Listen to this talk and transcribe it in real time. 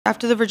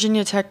After the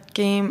Virginia Tech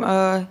game,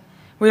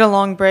 we had a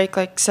long break,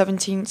 like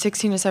 16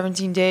 to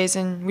 17 days,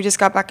 and we just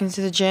got back into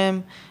the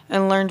gym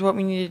and learned what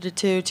we needed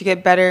to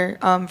get better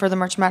for the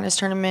March Madness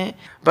tournament.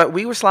 But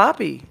we were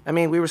sloppy. I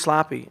mean, we were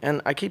sloppy,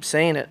 and I keep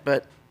saying it,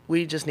 but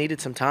we just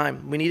needed some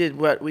time. We needed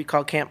what we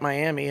call Camp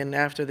Miami, and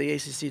after the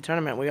ACC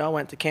tournament, we all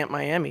went to Camp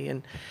Miami,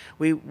 and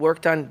we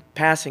worked on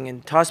passing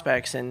and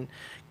tossbacks and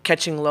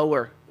catching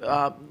lower,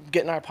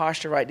 getting our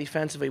posture right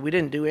defensively. We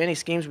didn't do any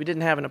schemes. We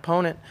didn't have an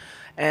opponent.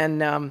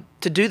 And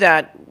to do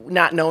that,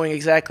 not knowing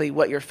exactly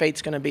what your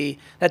fate's going to be,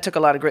 that took a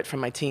lot of grit from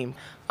my team.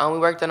 We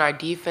worked on our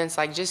defense,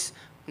 like just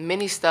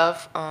many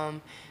stuff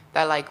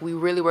that like we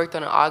really worked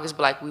on in August,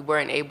 but like we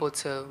weren't able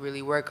to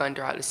really work on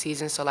throughout the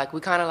season. So like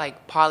we kind of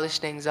like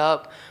polished things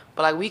up,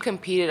 but like we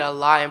competed a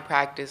lot in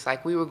practice.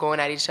 Like we were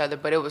going at each other,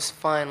 but it was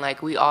fun.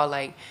 Like we all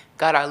like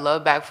got our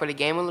love back for the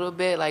game a little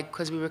bit, like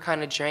because we were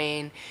kind of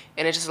drained,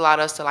 and it just allowed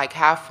us to like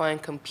have fun,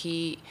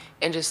 compete,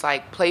 and just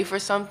like play for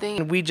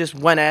something. We just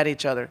went at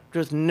each other. There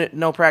was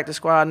no practice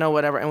squad, no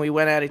whatever, and we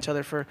went at each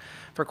other for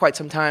quite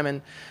some time,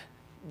 and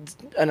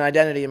an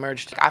identity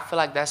emerged. I feel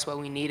like that's what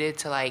we needed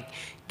to like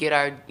get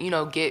our,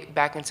 get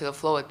back into the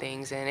flow of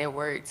things, and it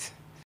worked.